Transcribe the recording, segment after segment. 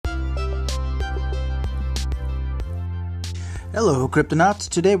Hello, Cryptonauts.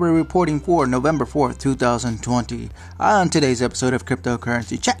 Today we're reporting for November 4th, 2020. On today's episode of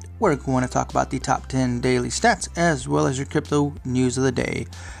Cryptocurrency Chat, we're going to talk about the top 10 daily stats as well as your crypto news of the day.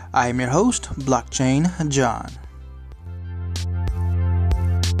 I am your host, Blockchain John.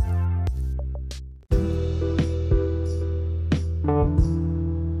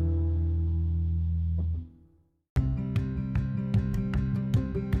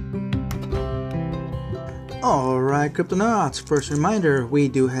 Alright, Cryptonauts, first reminder, we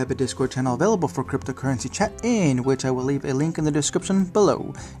do have a Discord channel available for Cryptocurrency Chat, in which I will leave a link in the description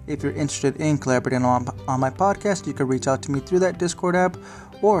below. If you're interested in collaborating on my podcast, you can reach out to me through that Discord app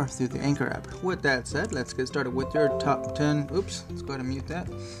or through the Anchor app. With that said, let's get started with your top 10. Let's go ahead and mute that.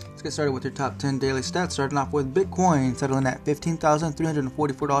 Let's get started with your top 10 daily stats, starting off with Bitcoin, settling at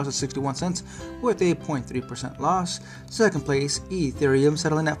 $15,344.61 with a 0.3% loss. Second place, Ethereum,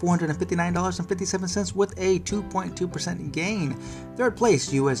 settling at $459.57 with a 2.2% gain. Third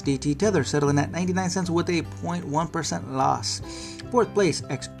place, USDT Tether, settling at 99 cents with a 0.1% loss. Fourth place,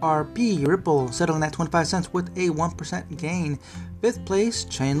 XRP Ripple, settling at 25 cents with a 1% gain. Fifth place,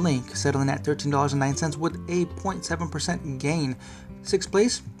 Chainlink, settling at $13.09 with a 0.7% gain. Sixth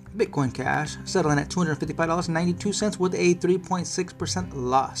place, Bitcoin Cash, settling at $255.92 with a 3.6%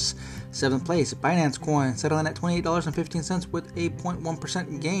 loss. Seventh place, Binance Coin, settling at $28.15 with a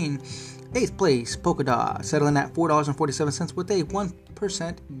 0.1% gain. Eighth place, Polkadot, settling at $4.47 with a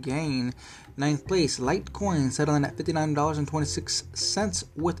 1% gain. Ninth place, Litecoin, settling at $59.26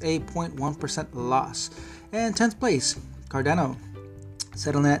 with a 0.1% loss. And 10th place, Cardano,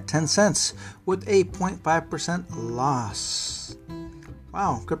 settling at 10 cents with a 0.5% loss.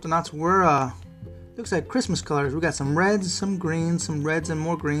 Wow, Cryptonauts, we're looks like Christmas colors. We got some reds, some greens, some reds and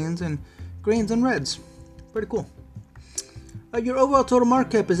more greens, and greens and reds. Pretty cool. Your overall total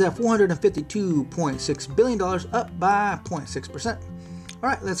market cap is at $452.6 billion, up by 0.6%.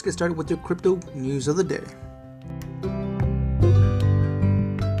 Alright, let's get started with your crypto news of the day.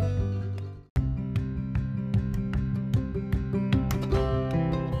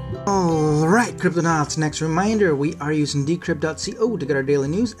 Alright, Cryptonauts, next reminder, we are using Decrypt.co to get our daily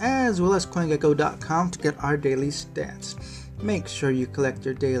news, as well as CoinGecko.com to get our daily stats. Make sure you collect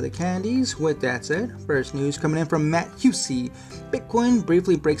your daily candies. With that said, first news coming in from Matt Husey. Bitcoin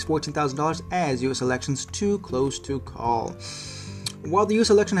briefly breaks $14,000 as U.S. elections too close to call. While the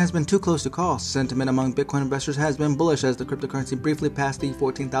U.S. election has been too close to call, sentiment among Bitcoin investors has been bullish as the cryptocurrency briefly passed the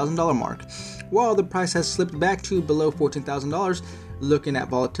 $14,000 mark. While the price has slipped back to below $14,000, looking at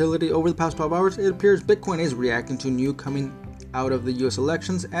volatility over the past 12 hours, it appears Bitcoin is reacting to new coming out of the U.S.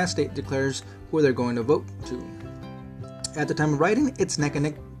 elections as state declares who they're going to vote to. At the time of writing, it's neck and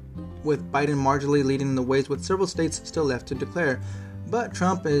neck, with Biden marginally leading the ways with several states still left to declare, but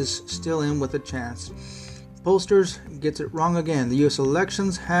Trump is still in with a chance. Pollsters gets it wrong again. The U.S.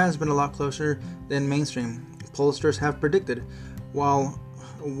 elections has been a lot closer than mainstream pollsters have predicted. While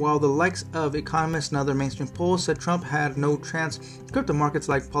the likes of economists and other mainstream polls said Trump had no chance, crypto markets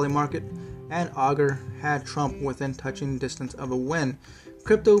like Polymarket and Augur had Trump within touching distance of a win.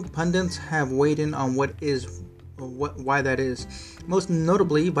 Crypto pundits have weighed in on why that is, most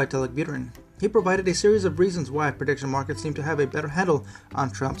notably Vitalik Buterin. He provided a series of reasons why prediction markets seem to have a better handle on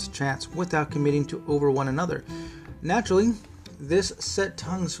Trump's chance without committing to over one another. Naturally, this set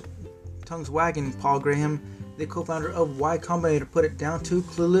tongues wagging Paul Graham, the co-founder of Y Combinator, put it down to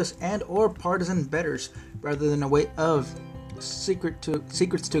clueless and or partisan bettors rather than a way of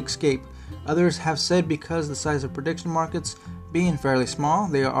secrets to escape. Others have said because the size of prediction markets being fairly small,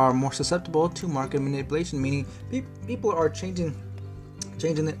 they are more susceptible to market manipulation, meaning people are changing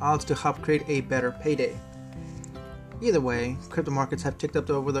the odds to help create a better payday. Either way, crypto markets have ticked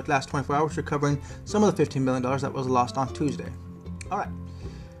up over the last 24 hours, recovering some of the $15 billion that was lost on Tuesday. Alright,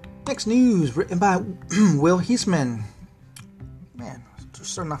 next news written by Will Heisman. Man,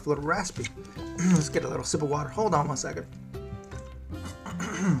 just starting off a little raspy. Let's get a little sip of water. Hold on one second.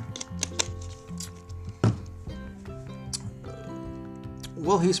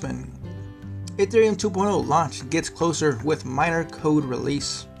 Will Heisman. Ethereum 2.0 launch gets closer with minor code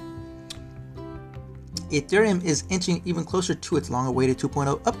release. Ethereum is inching even closer to its long-awaited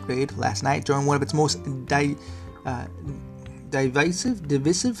 2.0 upgrade last night during one of its most divisive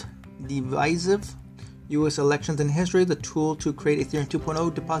U.S. elections in history. The tool to create Ethereum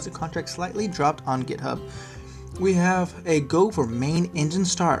 2.0 deposit contract slightly dropped on GitHub. We have a go for main engine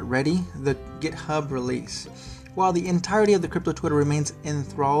start ready, the GitHub release. While the entirety of the crypto Twitter remains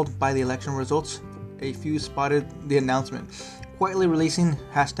enthralled by the election results, a few spotted the announcement, quietly releasing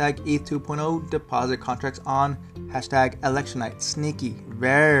hashtag ETH 2.0 deposit contracts on Hashtag election night. Sneaky.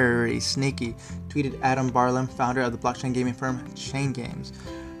 Very sneaky. Tweeted Adam Barlam, founder of the blockchain gaming firm Chain Games.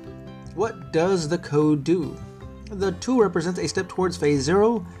 What does the code do? The tool represents a step towards phase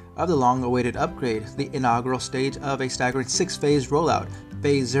 0 of the long-awaited upgrade, the inaugural stage of a staggering 6-phase rollout.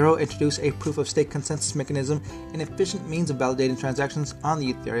 Phase 0 introduced a proof-of-stake consensus mechanism, an efficient means of validating transactions on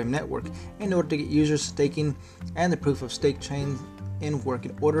the Ethereum network. In order to get users staking and the proof-of-stake chain in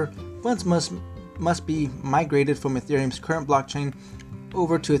working order, funds must be migrated from Ethereum's current blockchain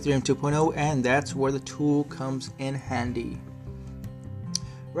over to Ethereum 2.0, and that's where the tool comes in handy.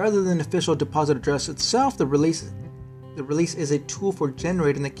 Rather than the official deposit address itself, the release is a tool for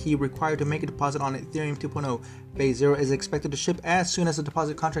generating the key required to make a deposit on Ethereum 2.0. Phase 0 is expected to ship as soon as the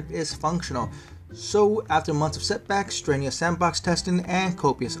deposit contract is functional. So, after months of setbacks, strenuous sandbox testing, and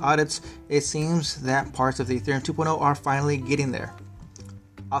copious audits, it seems that parts of the Ethereum 2.0 are finally getting there.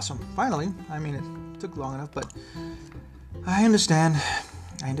 Awesome. Finally. I mean, it took long enough, but I understand.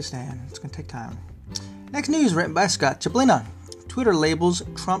 It's going to take time. Next news written by Scott Chiplina. Twitter labels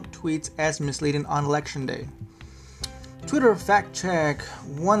Trump tweets as misleading on Election Day. Twitter fact-checked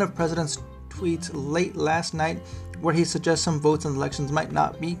one of President's tweets late last night where he suggests some votes in elections might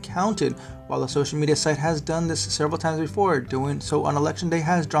not be counted. While the social media site has done this several times before, doing so on Election Day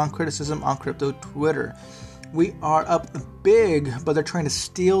has drawn criticism on crypto Twitter. We are up big, but they're trying to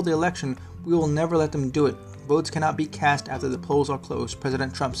steal the election. We will never let them do it. Votes cannot be cast after the polls are closed,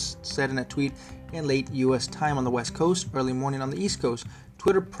 President Trump said in a tweet in late U.S. time on the West Coast, early morning on the East Coast.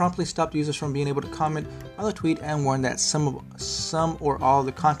 Twitter promptly stopped users from being able to comment on the tweet and warned that some or all of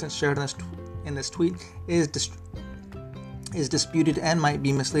the content shared in this tweet is disputed and might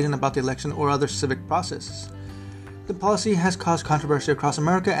be misleading about the election or other civic processes. The policy has caused controversy across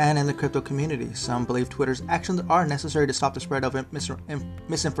America and in the crypto community. Some believe Twitter's actions are necessary to stop the spread of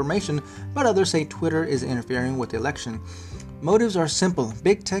misinformation, but others say Twitter is interfering with the election. Motives are simple.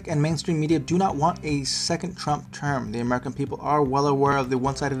 Big tech and mainstream media do not want a second Trump term. The American people are well aware of the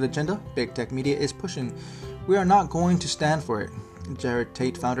one-sided agenda big tech media is pushing. We are not going to stand for it, Jared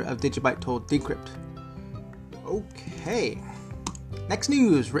Tate, founder of Digibyte, told Decrypt. Okay. Next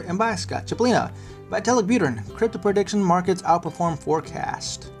news, written by Scott Chiplina. Vitalik Buterin, crypto prediction markets outperform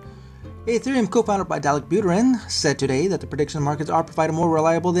forecast. Ethereum co-founder Vitalik Buterin said today that the prediction markets are provided more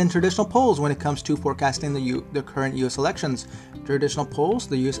reliable than traditional polls when it comes to forecasting the current U.S. elections. Traditional polls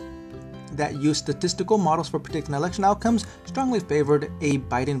that use statistical models for predicting election outcomes strongly favored a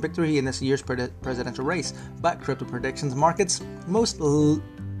Biden victory in this year's presidential race, but crypto predictions markets most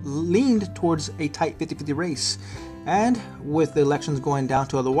leaned towards a tight 50-50 race. And with the elections going down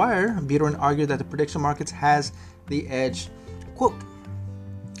to the wire, Buterin argued that the prediction markets has the edge. Quote,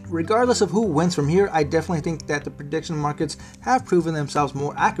 regardless of who wins from here, I definitely think that the prediction markets have proven themselves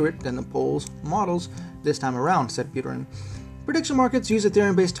more accurate than the polls models this time around, said Buterin. Prediction markets use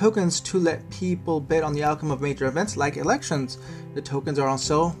Ethereum-based tokens to let people bet on the outcome of major events like elections. The tokens are on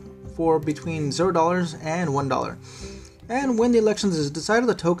sale for between $0 and $1. And when the elections is decided,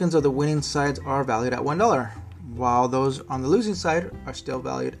 the tokens of the winning sides are valued at $1. While those on the losing side are still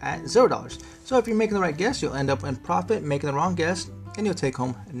valued at $0. So if you're making the right guess, you'll end up in profit, making the wrong guess, and you'll take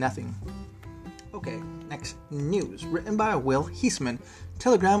home nothing. Okay, next news, written by Will Heisman.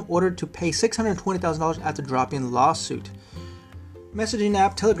 Telegram ordered to pay $620,000 after dropping lawsuit. Messaging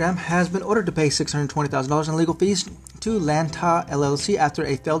app Telegram has been ordered to pay $620,000 in legal fees to Lanta LLC after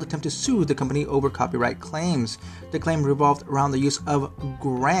a failed attempt to sue the company over copyright claims. The claim revolved around the use of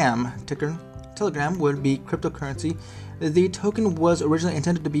Gram, ticker Telegram would be cryptocurrency. The token was originally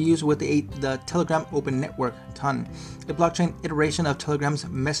intended to be used with the Telegram Open Network, TON, a blockchain iteration of Telegram's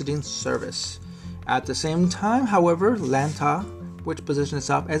messaging service. At the same time, however, Lanta, which positioned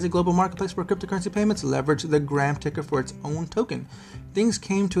itself as a global marketplace for cryptocurrency payments, leveraged the Gram ticker for its own token. Things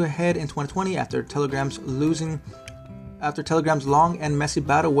came to a head in 2020 after Telegram's long and messy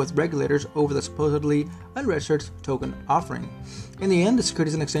battle with regulators over the supposedly unregistered token offering. In the end, the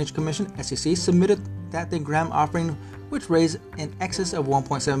Securities and Exchange Commission, SEC, submitted that the Gram offering, which raised in excess of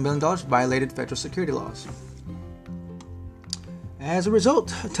 $1.7 billion, violated federal security laws. As a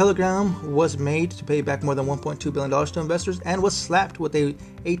result, Telegram was made to pay back more than $1.2 billion to investors and was slapped with a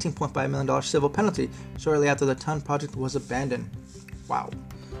 $18.5 million civil penalty shortly after the TON project was abandoned. Wow.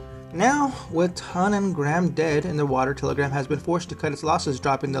 Now, with TON and Gram dead in the water, Telegram has been forced to cut its losses,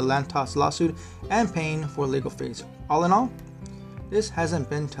 dropping the Lantas lawsuit and paying for legal fees. All in all, this hasn't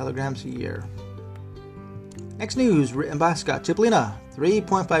been Telegram's year. Next news, written by Scott Chiplina.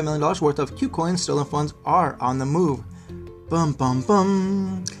 $3.5 million worth of KuCoin stolen funds are on the move. Bum bum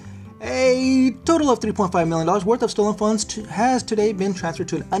bum. A total of $3.5 million worth of stolen funds has today been transferred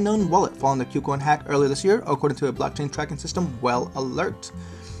to an unknown wallet following the KuCoin hack earlier this year, according to a blockchain tracking system, Well Alert.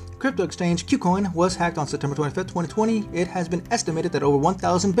 Crypto exchange KuCoin was hacked on September 25, 2020. It has been estimated that over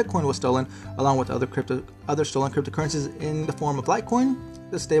 1,000 Bitcoin was stolen, along with other stolen cryptocurrencies in the form of Litecoin,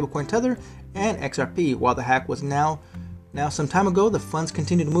 the stablecoin Tether, and XRP. While the hack was now some time ago, the funds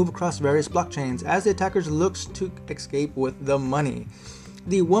continue to move across various blockchains as the attackers looks to escape with the money.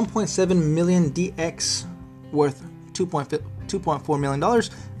 The 1.7 million DX worth $2.4 million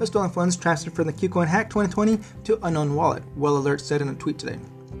of stolen funds transferred from the KuCoin hack 2020 to unknown wallet, Well Alert said in a tweet today.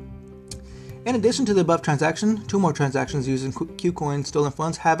 In addition to the above transaction, 2 more transactions using KuCoin stolen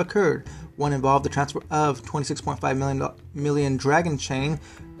funds have occurred. One involved the transfer of 26.5 million Dragon Chain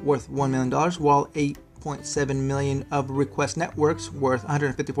worth $1 million, while 8.7 million of Request Networks worth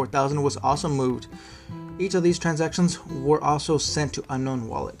 $154,000 was also moved. Each of these transactions were also sent to unknown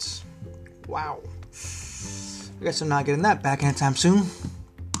wallets. Wow. I guess I'm not getting that back anytime soon.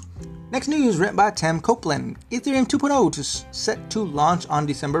 Next news, written by Tim Copeland. Ethereum 2.0 is set to launch on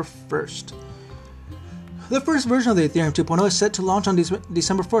December 1st. The first version of the Ethereum 2.0 is set to launch on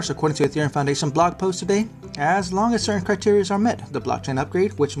December 1st, according to Ethereum Foundation blog post today, as long as certain criteria are met. The blockchain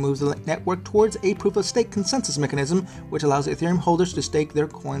upgrade, which moves the network towards a proof-of-stake consensus mechanism, which allows Ethereum holders to stake their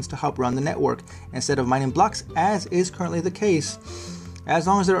coins to help run the network, instead of mining blocks, as is currently the case. As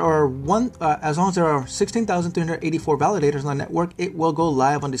long as there are 16,384 validators on the network, it will go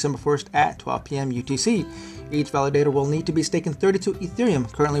live on December 1st at 12 p.m. UTC. Each validator will need to be staking 32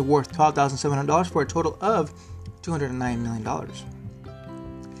 Ethereum, currently worth $12,700 for a total of $209 million.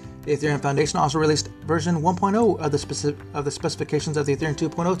 The Ethereum Foundation also released version 1.0 of the specifications of the Ethereum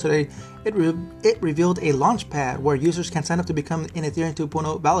 2.0 today. It revealed a launch pad where users can sign up to become an Ethereum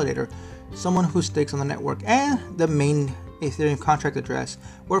 2.0 validator, someone who stakes on the network, and the main Ethereum contract address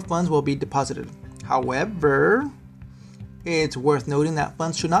where funds will be deposited. However, it's worth noting that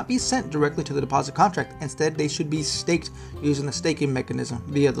funds should not be sent directly to the deposit contract. Instead, they should be staked using the staking mechanism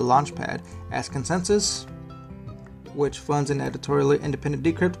via the launchpad, as Consensus, which funds an editorially independent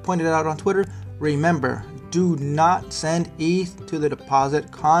Decrypt, pointed out on Twitter. Remember, do not send ETH to the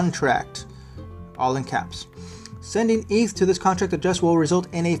deposit contract, all in caps. Sending ETH to this contract address will result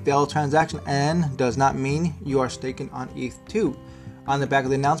in a failed transaction and does not mean you are staking on ETH2. On the back of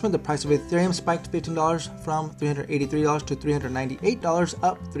the announcement, the price of Ethereum spiked $15 from $383 to $398,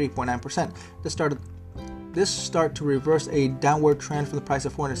 up 3.9%. This start to reverse a downward trend from the price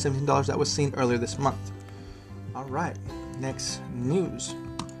of $417 that was seen earlier this month. Alright, next news.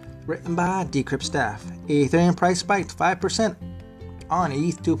 Written by Decrypt staff. Ethereum price spiked 5% on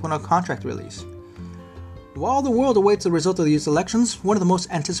ETH 2.0 contract release. While the world awaits the result of these elections, one of the most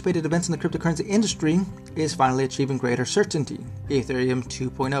anticipated events in the cryptocurrency industry is finally achieving greater certainty. Ethereum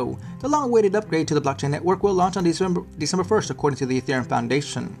 2.0, the long-awaited upgrade to the blockchain network, will launch on December 1st, according to the Ethereum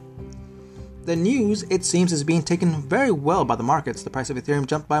Foundation. The news, it seems, is being taken very well by the markets. The price of Ethereum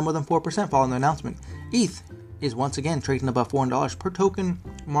jumped by more than 4% following the announcement. ETH is once again trading above $400 per token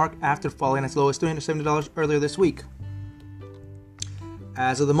mark after falling as low as $370 earlier this week.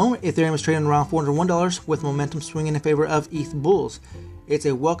 As of the moment, Ethereum is trading around $401, with momentum swinging in favor of ETH bulls. It's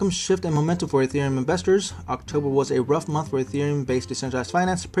a welcome shift in momentum for Ethereum investors. October was a rough month for Ethereum-based decentralized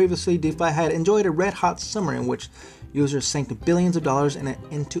finance. Previously, DeFi had enjoyed a red-hot summer in which users sank billions of dollars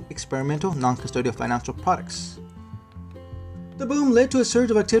into experimental, non-custodial financial products. The boom led to a surge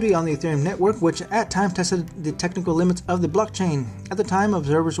of activity on the Ethereum network, which at times tested the technical limits of the blockchain. At the time,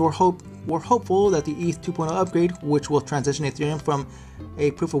 observers were hopeful that the ETH 2.0 upgrade, which will transition Ethereum from a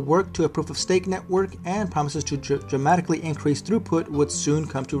proof-of-work to a proof-of-stake network and promises to dramatically increase throughput, would soon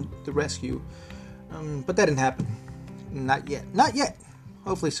come to the rescue. But that didn't happen. Not yet. Not yet.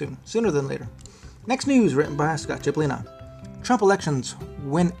 Hopefully soon. Sooner than later. Next news, written by Scott Cipollina. Trump election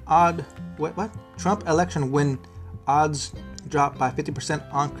win odds drop by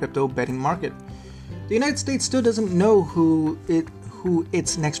 50% on crypto betting market. The United States still doesn't know who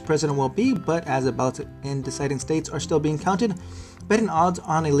its next president will be, but as the ballots in deciding states are still being counted, betting odds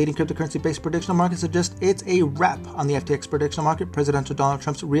on a leading cryptocurrency-based prediction market suggest it's a wrap on the FTX prediction market. President Donald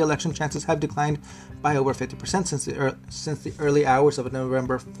Trump's re-election chances have declined by over 50% since the early hours of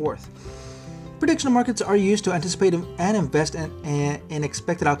November 4th. Prediction markets are used to anticipate and invest in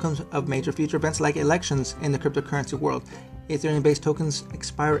expected outcomes of major future events like elections in the cryptocurrency world. Ethereum-based tokens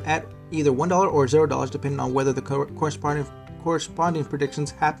expire at either $1 or $0, depending on whether the corresponding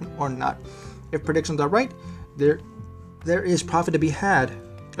predictions happen or not. If predictions are right, there is profit to be had.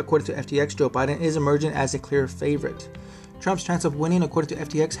 According to FTX, Joe Biden is emerging as a clear favorite. Trump's chance of winning, according to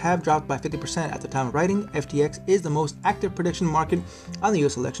FTX, have dropped by 50% at the time of writing. FTX is the most active prediction market on the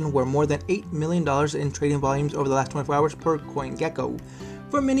U.S. election, where more than $8 million in trading volumes over the last 24 hours per CoinGecko.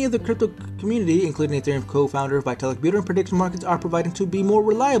 For many of the crypto community, including Ethereum co-founder Vitalik Buterin, prediction markets are proving to be more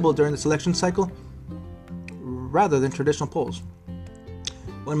reliable during this election cycle rather than traditional polls.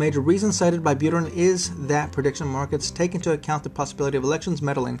 One major reason cited by Buterin is that prediction markets take into account the possibility of elections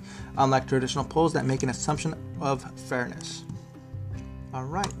meddling, unlike traditional polls that make an assumption of fairness.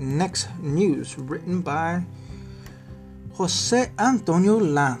 Alright, next news written by Jose Antonio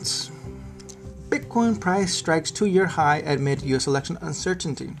Lanz. Bitcoin price strikes 2-year high amid U.S. election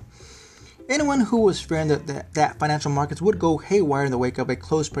uncertainty. Anyone who was fearing that financial markets would go haywire in the wake of a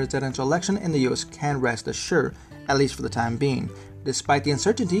close presidential election in the U.S. can rest assured, at least for the time being. Despite the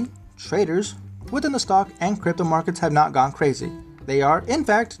uncertainty, traders within the stock and crypto markets have not gone crazy. They are, in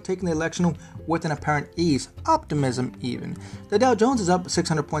fact, taking the election with an apparent ease, optimism even. The Dow Jones is up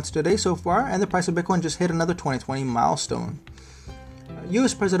 600 points today so far, and the price of Bitcoin just hit another 2020 milestone.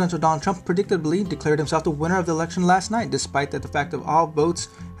 U.S. President Donald Trump predictably declared himself the winner of the election last night, despite the fact that all votes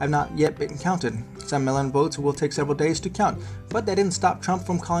have not yet been counted. Some mail-in votes will take several days to count, but that didn't stop Trump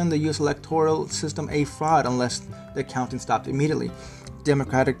from calling the U.S. electoral system a fraud unless the counting stopped immediately.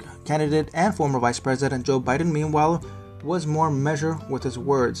 Democratic candidate and former Vice President Joe Biden, meanwhile, was more measured with his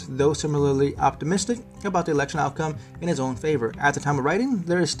words, though similarly optimistic about the election outcome in his own favor. At the time of writing,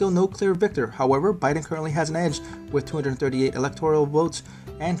 there is still no clear victor. However, Biden currently has an edge with 238 electoral votes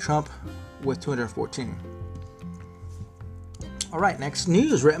and Trump with 214. Alright, next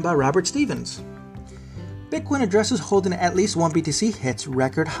news written by Robert Stevens. Bitcoin addresses holding at least one BTC hits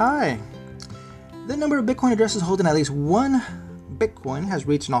record high. The number of Bitcoin addresses holding at least one Bitcoin has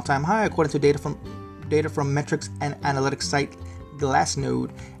reached an all-time high, according to data from metrics and analytics site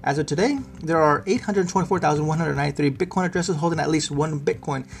Glassnode. As of today, there are 824,193 Bitcoin addresses holding at least one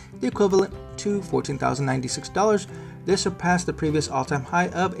Bitcoin, the equivalent to $14,096. This surpassed the previous all-time high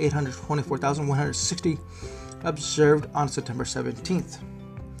of 824,160 observed on September 17th.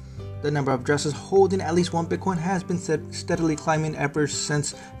 The number of addresses holding at least one Bitcoin has been steadily climbing ever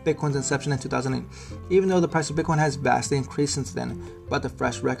since Bitcoin's inception in 2008, even though the price of Bitcoin has vastly increased since then. But the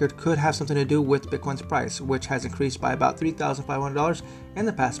fresh record could have something to do with Bitcoin's price, which has increased by about $3,500 in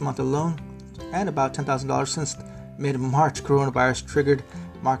the past month alone, and about $10,000 since mid-March coronavirus triggered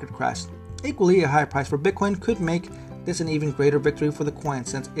market crash. Equally, a high price for Bitcoin could make this an even greater victory for the coin,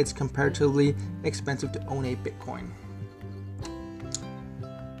 since it's comparatively expensive to own a Bitcoin.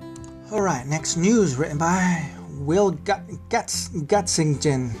 Alright, next news written by Will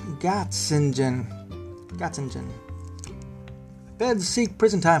Gatzingen. Feds seek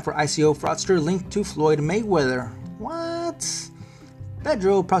prison time for ICO fraudster linked to Floyd Mayweather. What?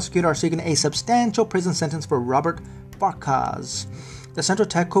 Federal prosecutors are seeking a substantial prison sentence for Robert Farkas, the Central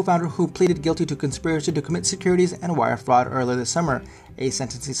Tech co-founder who pleaded guilty to conspiracy to commit securities and wire fraud earlier this summer. A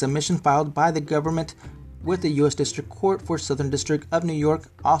sentencing submission filed by the government with the U.S. District Court for Southern District of New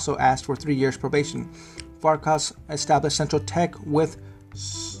York also asked for 3 years probation. Farkas established Central Tech with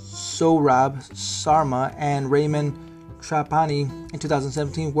Sohrab Sarma and Raymond Trapani in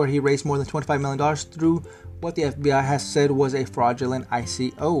 2017, where he raised more than $25 million through what the FBI has said was a fraudulent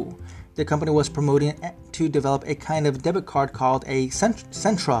ICO. The company was promoting to develop a kind of debit card called a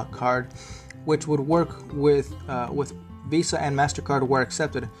Centra card, which would work with Visa and MasterCard were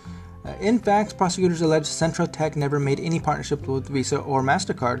accepted. In fact, prosecutors allege Centra Tech never made any partnerships with Visa or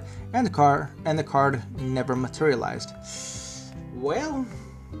MasterCard, and the card never materialized. Well,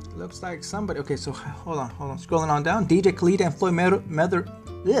 looks like somebody. Okay, so hold on. Scrolling on down, DJ Khaled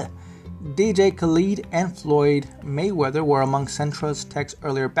and Floyd Mayweather were among Centra Tech's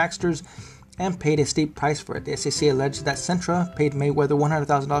earlier backers and paid a steep price for it. The SEC alleged that Centra paid Mayweather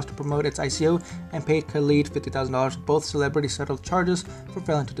 $100,000 to promote its ICO and paid Khaled $50,000. Both celebrities settled charges for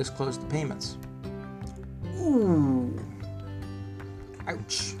failing to disclose the payments. Ooh.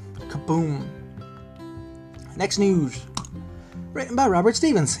 Ouch. Kaboom. Next news. Written by Robert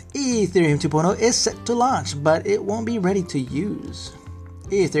Stevens. Ethereum 2.0 is set to launch, but it won't be ready to use.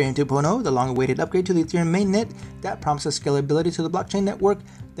 Ethereum 2.0, the long-awaited upgrade to the Ethereum mainnet that promises scalability to the blockchain network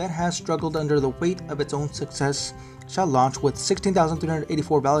that has struggled under the weight of its own success, shall launch with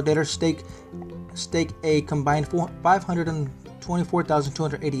 16,384 validators stake a combined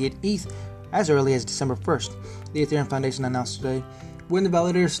 524,288 ETH as early as December 1st. The Ethereum Foundation announced today, when the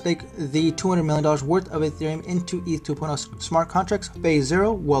validators stake the $200 million worth of Ethereum into ETH 2.0 smart contracts, Phase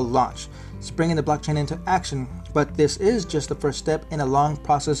 0 will launch, springing the blockchain into action. But this is just the first step in a long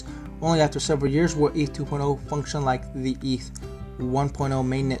process. Only after several years will ETH 2.0 function like the ETH 1.0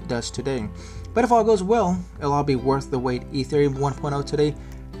 mainnet does today. But if all goes well, it'll all be worth the wait. Ethereum 1.0 today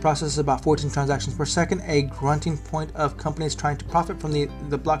processes about 14 transactions per second, a grunting point of companies trying to profit from the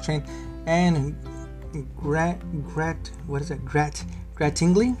blockchain, and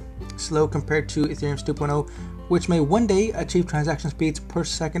gratingly slow compared to Ethereum's 2.0, which may one day achieve transaction speeds per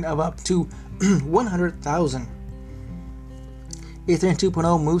second of up to 100,000. Ethereum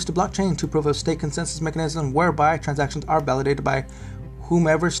 2.0 moves to blockchain to proof of stake consensus mechanism whereby transactions are validated by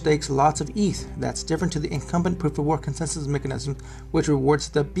whomever stakes lots of ETH. That's different to the incumbent proof of work consensus mechanism, which rewards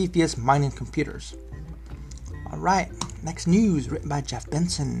the beefiest mining computers. Alright, next news written by Jeff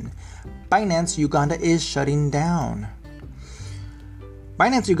Benson. Binance Uganda is shutting down.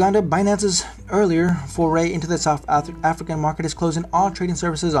 Binance's earlier foray into the South African market is closing all trading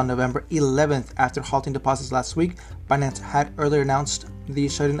services on November 11th after halting deposits last week. Binance had earlier announced the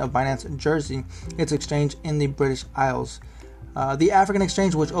shutting of Binance Jersey, its exchange in the British Isles. The African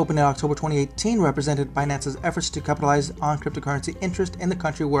exchange, which opened in October 2018, represented Binance's efforts to capitalize on cryptocurrency interest in the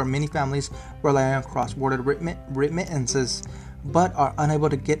country where many families rely on cross-border remittances but are unable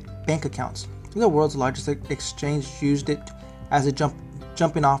to get bank accounts. The world's largest exchange used it as a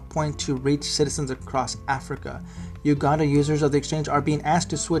jumping off point to reach citizens across Africa. Uganda users of the exchange are being asked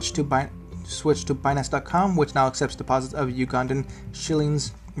to switch to Binance.com, which now accepts deposits of Ugandan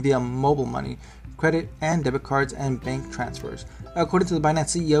shillings via mobile money, credit and debit cards, and bank transfers. According to the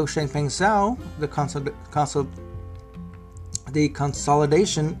Binance CEO Changpeng Zhao, the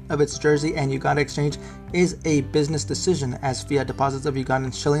consolidation of its Jersey and Uganda exchange is a business decision, as fiat deposits of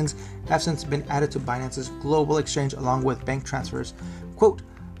Ugandan shillings have since been added to Binance's global exchange along with bank transfers. Quote,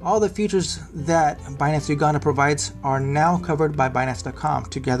 all the features that Binance Uganda provides are now covered by Binance.com.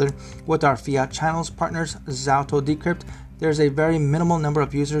 Together with our fiat channels partners, Zhao told Decrypt, there's a very minimal number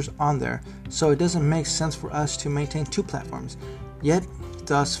of users on there, so it doesn't make sense for us to maintain two platforms. Yet,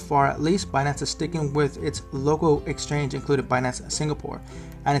 thus far at least, Binance is sticking with its local exchange, included Binance Singapore,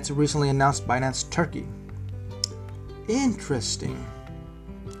 and its recently announced Binance Turkey. Interesting.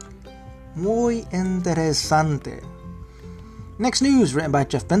 Muy interesante. Next news written by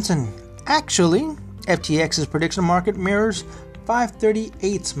Jeff Benson. Actually, FTX's prediction market mirrors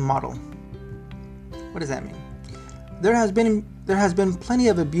 538's model. What does that mean? There has been plenty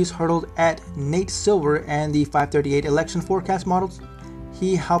of abuse hurled at Nate Silver and the 538 election forecast models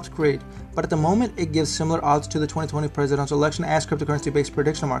he helped create, but at the moment it gives similar odds to the 2020 presidential election as cryptocurrency-based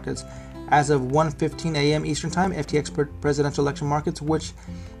prediction markets. As of 1:15 a.m. Eastern Time, FTX presidential election markets, which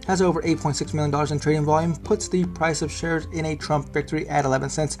has over $8.6 million in trading volume, puts the price of shares in a Trump victory at 11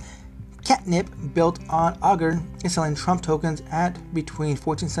 cents. Catnip, built on Augur, is selling Trump tokens at between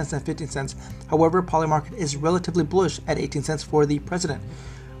 14 cents and 15 cents. However, Polymarket is relatively bullish at 18 cents for the president.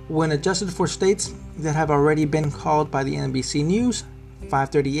 When adjusted for states that have already been called by the NBC News,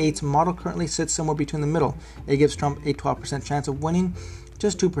 538's model currently sits somewhere between the middle. It gives Trump a 12% chance of winning,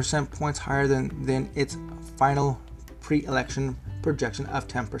 just 2% points higher than its final pre-election projection of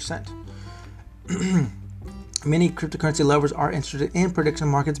 10%. Many cryptocurrency lovers are interested in prediction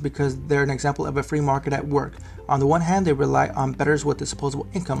markets because they're an example of a free market at work. On the one hand, they rely on bettors with disposable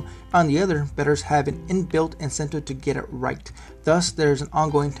income. On the other, bettors have an inbuilt incentive to get it right. Thus, there's an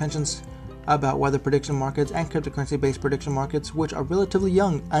ongoing tensions about whether prediction markets and cryptocurrency-based prediction markets, which are relatively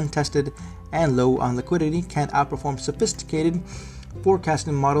young, untested, and low on liquidity, can outperform sophisticated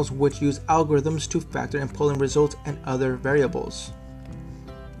forecasting models which use algorithms to factor in polling results and other variables.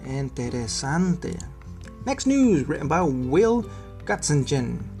 Interesante. Next news written by Will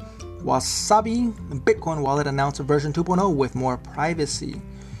Gutzingen. Wasabi Bitcoin wallet announced version 2.0 with more privacy.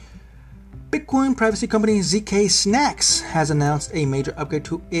 Bitcoin privacy company ZK Snacks has announced a major upgrade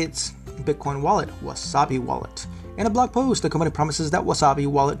to its Bitcoin wallet, Wasabi Wallet. In a blog post, the company promises that Wasabi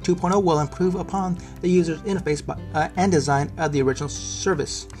Wallet 2.0 will improve upon the user's interface and design of the original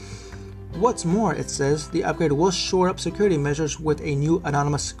service. What's more, it says, the upgrade will shore up security measures with a new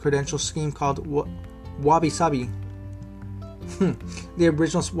anonymous credential scheme called Wabi-Sabi. The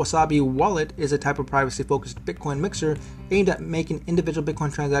original Wasabi wallet is a type of privacy-focused Bitcoin mixer aimed at making individual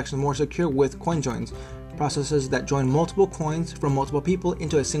Bitcoin transactions more secure with coin joins, processes that join multiple coins from multiple people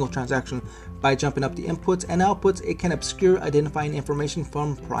into a single transaction. By jumping up the inputs and outputs, it can obscure identifying information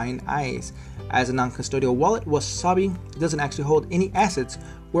from prying eyes. As a non-custodial wallet, Wasabi doesn't actually hold any assets,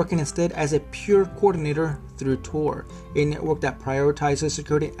 working instead as a pure coordinator through Tor, a network that prioritizes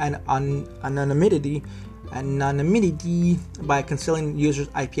security and anonymity by concealing users'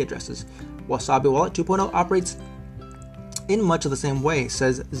 IP addresses. Wasabi Wallet 2.0 operates in much of the same way,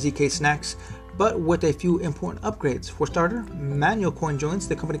 says ZK Snacks, but with a few important upgrades. For starter, manual coin joins,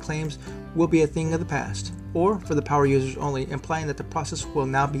 the company claims, will be a thing of the past. or for the power users only, implying that the process will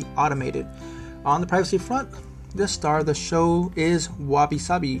now be automated. On the privacy front, the star of the show is Wabi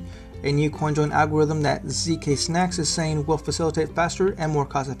Sabi, a new CoinJoin algorithm that ZK Snacks is saying will facilitate faster and more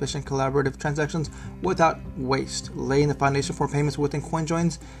cost-efficient collaborative transactions without waste, laying the foundation for payments within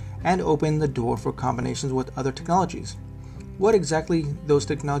CoinJoins and opening the door for combinations with other technologies. What exactly those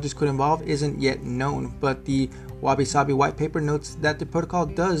technologies could involve isn't yet known, but the Wabi Sabi white paper notes that the protocol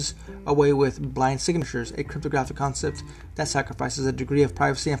does away with blind signatures, a cryptographic concept that sacrifices a degree of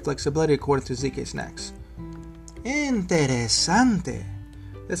privacy and flexibility according to ZK Snacks. Interesante.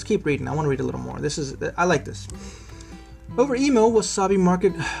 Let's keep reading. I want to read a little more. I like this. Over email, Wasabi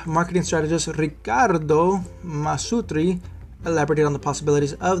marketing strategist Ricardo Masutri elaborated on the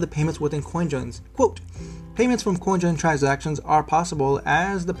possibilities of the payments within CoinJoins. Quote, payments from CoinJoin transactions are possible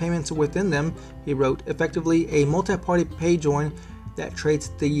as the payments within them, he wrote, effectively a multi-party pay join that trades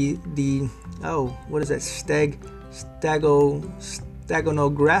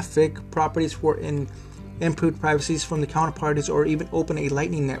steganographic properties for improved privacies from the counterparties, or even open a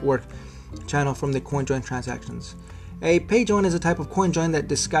Lightning Network channel from the CoinJoin transactions. A pay join is a type of CoinJoin that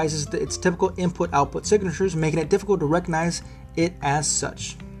disguises its typical input-output signatures, making it difficult to recognize it as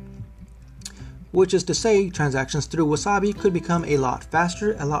such. Which is to say, transactions through Wasabi could become a lot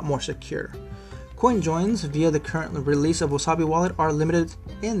faster, a lot more secure. CoinJoins via the current release of Wasabi Wallet are limited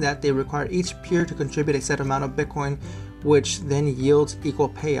in that they require each peer to contribute a set amount of Bitcoin, which then yields equal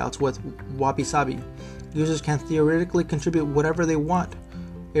payouts with Wabi Sabi. Users can theoretically contribute whatever they want,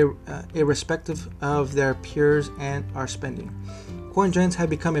 irrespective of their peers and our spending. CoinJoins have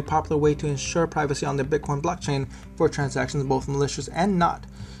become a popular way to ensure privacy on the Bitcoin blockchain for transactions both malicious and not.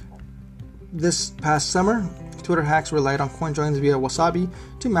 This past summer, Twitter hacks relied on CoinJoins via Wasabi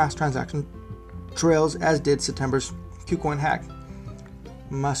to mask transaction trails, as did September's KuCoin hack.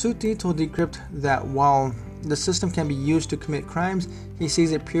 Masuti told Decrypt that while the system can be used to commit crimes, he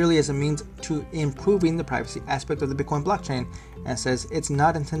sees it purely as a means to improving the privacy aspect of the Bitcoin blockchain and says it's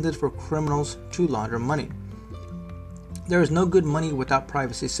not intended for criminals to launder money. There is no good money without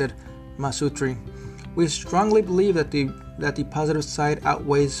privacy, said Masutri. We strongly believe that the positive side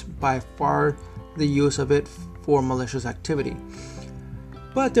outweighs by far the use of it for malicious activity.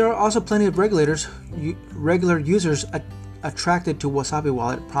 But there are also plenty of regular users attracted to Wasabi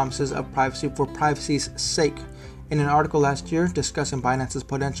Wallet promises of privacy for privacy's sake. In an article last year discussing Binance's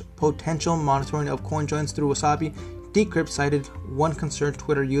potential monitoring of CoinJoins through Wasabi, Decrypt cited one concerned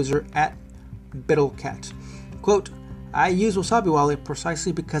Twitter user at Biddlecat. Quote, I use Wasabi Wallet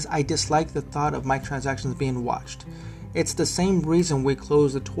precisely because I dislike the thought of my transactions being watched. It's the same reason we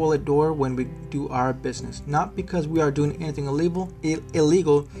close the toilet door when we do our business. Not because we are doing anything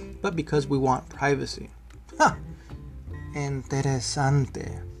illegal, but because we want privacy. Ha!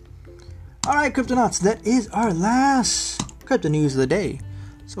 Interesante. Alright, Cryptonauts, that is our last crypto news of the day.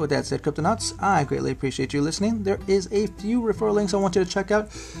 So with that said, Cryptonauts, I greatly appreciate you listening. There is a few referral links I want you to check out.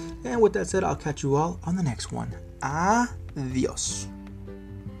 And with that said, I'll catch you all on the next one. Adios.